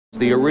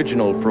the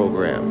original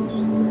program.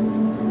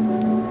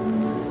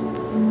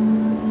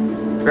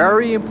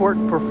 Very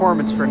important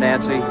performance for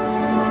Nancy.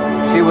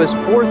 She was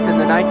 4th in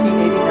the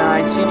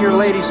 1989 Senior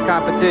Ladies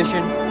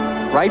Competition,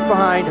 right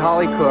behind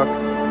Holly Cook,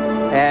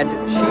 and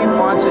she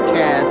wants a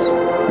chance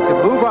to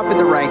move up in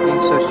the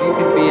rankings so she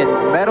can be in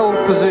medal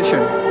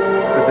position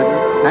for the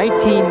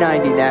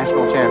 1990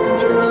 National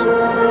Championships.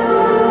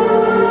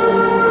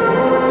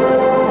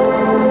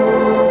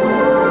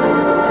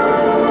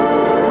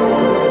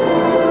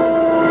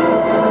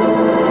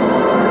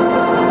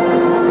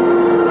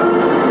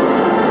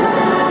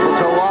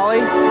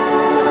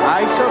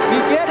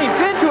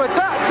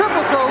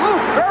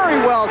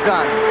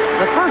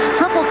 The first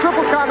triple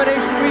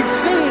combination we've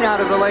seen out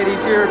of the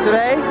ladies here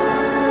today.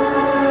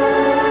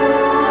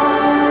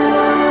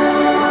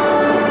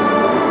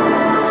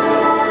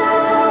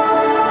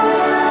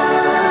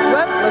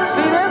 Flip, let's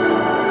see this.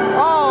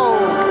 Oh,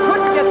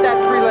 couldn't get that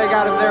free leg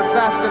out of there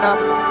fast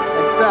enough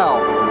and fell.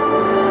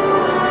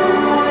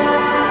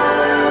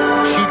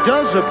 She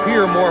does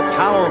appear more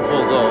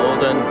powerful, though,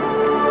 than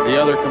the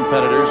other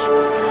competitors.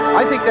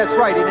 I think that's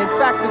right. And in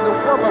fact, in the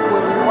warm-up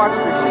when we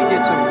watched her, she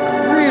did some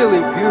really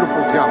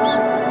beautiful jumps.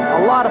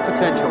 A lot of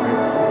potential here.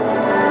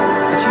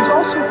 And she's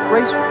also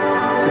graceful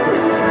to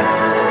boot.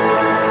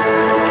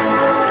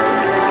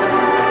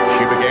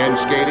 She began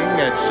skating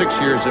at 6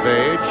 years of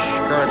age,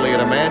 currently at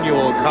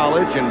Emmanuel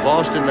College in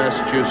Boston,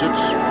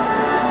 Massachusetts.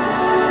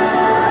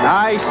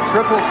 Nice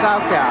triple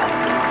Salchow.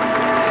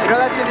 You know,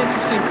 that's an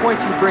interesting point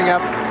you bring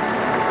up,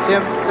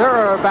 Tim. There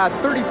are about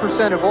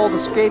 30% of all the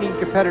skating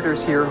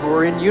competitors here who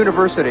are in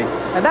university.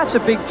 And that's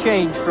a big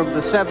change from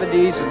the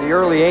 70s and the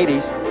early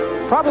 80s.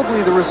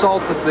 Probably the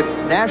result of the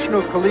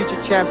national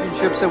collegiate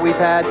championships that we've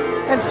had,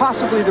 and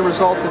possibly the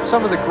result of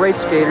some of the great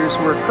skaters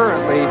who are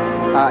currently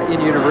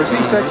in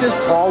university, such as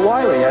Paul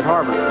Wiley at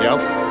Harvard. Yep.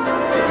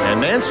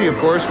 And Nancy, of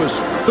course, was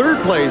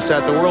 3rd place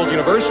at the World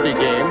University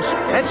Games.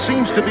 That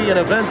seems to be an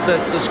event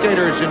that the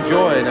skaters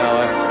enjoy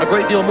now, a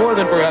great deal more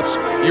than perhaps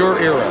your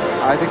era.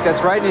 I think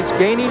that's right, and it's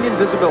gaining in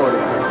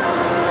visibility.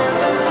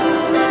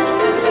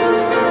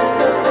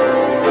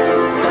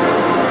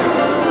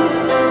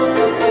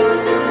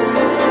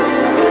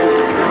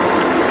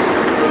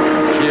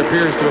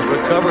 Appears to have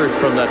recovered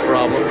from that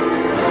problem.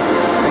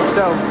 I think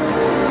so.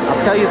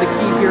 I'll tell you the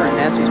key here in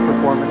Nancy's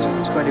performance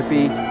is going to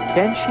be,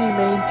 can she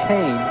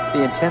maintain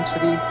the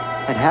intensity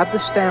and have the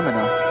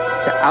stamina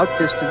to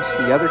outdistance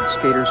the other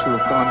skaters who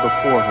have gone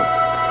before her,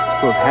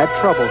 who have had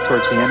trouble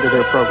towards the end of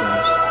their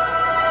programs.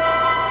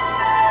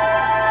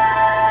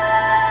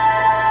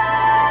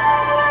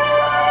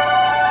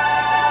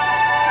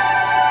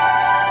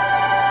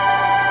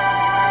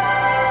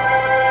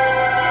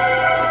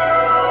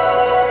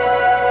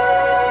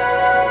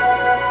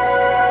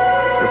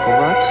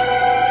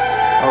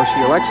 She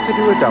elects to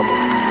do a double.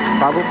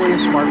 Probably a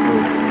smart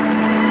move.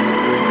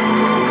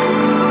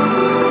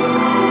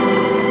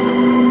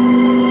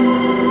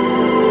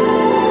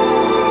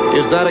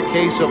 Is that a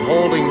case of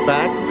holding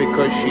back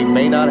because she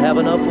may not have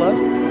enough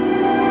left?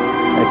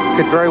 It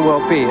could very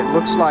well be. It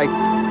looks like,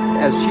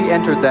 as she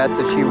entered that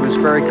she was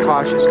very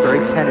cautious,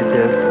 very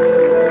tentative.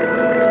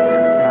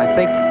 And I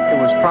think it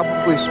was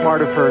probably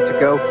smart of her to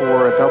go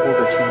for a double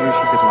that she knew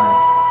she could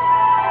land.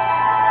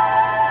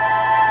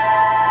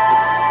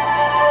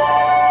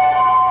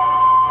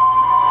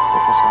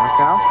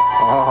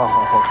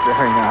 Oh,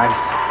 very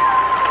nice.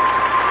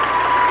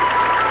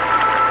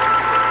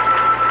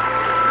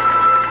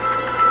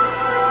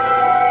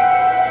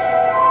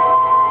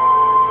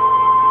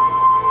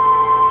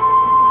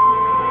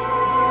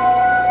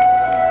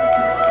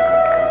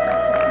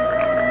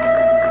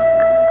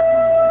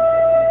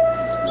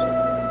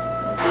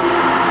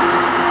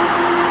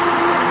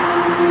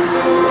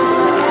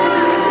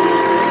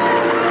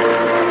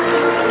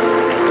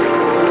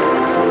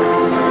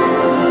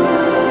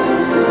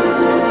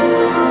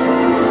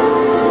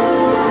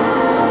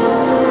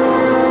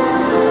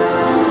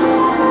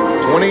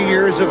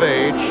 Of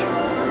age,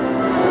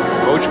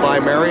 coached by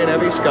Mary and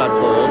Evie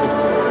Scottfold.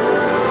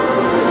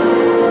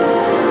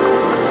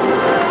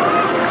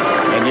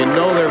 And you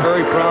know they're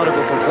very proud of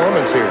her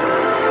performance here.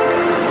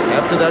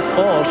 After that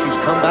fall, she's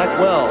come back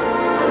well.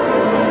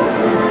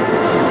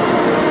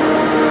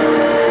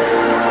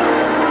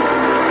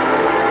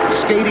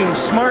 Skating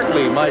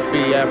smartly might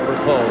be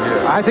apropos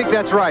here. I think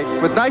that's right,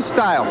 with nice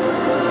style.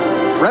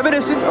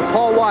 Reminiscent of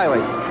Paul Wiley,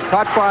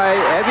 taught by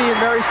Evie and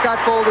Mary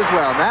Scottfold as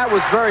well. And that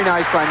was very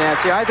nice by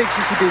Nancy. I think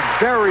she should be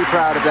very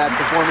proud of that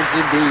performance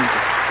indeed.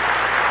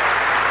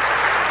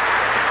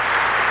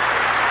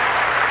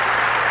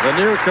 The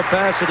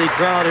near-capacity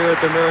crowd here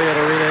at the Marriott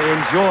Arena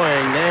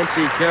enjoying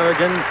Nancy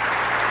Kerrigan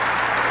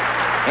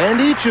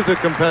and each of the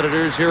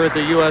competitors here at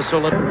the U.S.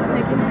 Olympics.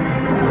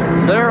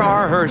 There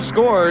are her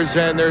scores,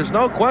 and there's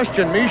no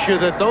question, Misha,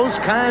 that those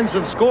kinds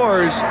of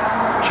scores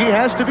she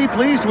has to be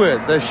pleased with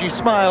as she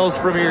smiles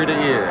from ear to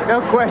ear. No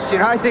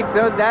question. I think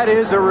that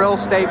is a real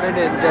statement,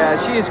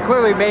 and she has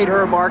clearly made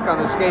her mark on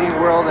the skating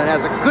world and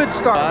has a good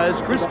start.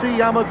 As Christy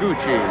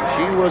Yamaguchi,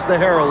 she was the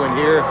heroine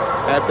here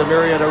at the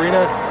Marriott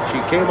Arena. She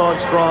came on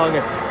strong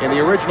in the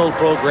original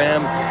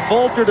program,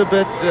 faltered a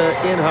bit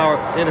in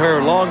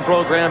her long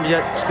program,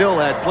 yet still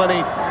had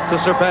plenty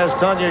to surpass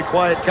Tanya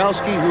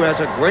Kwiatkowski, who has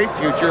a great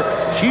future.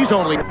 She's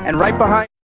only... And right behind...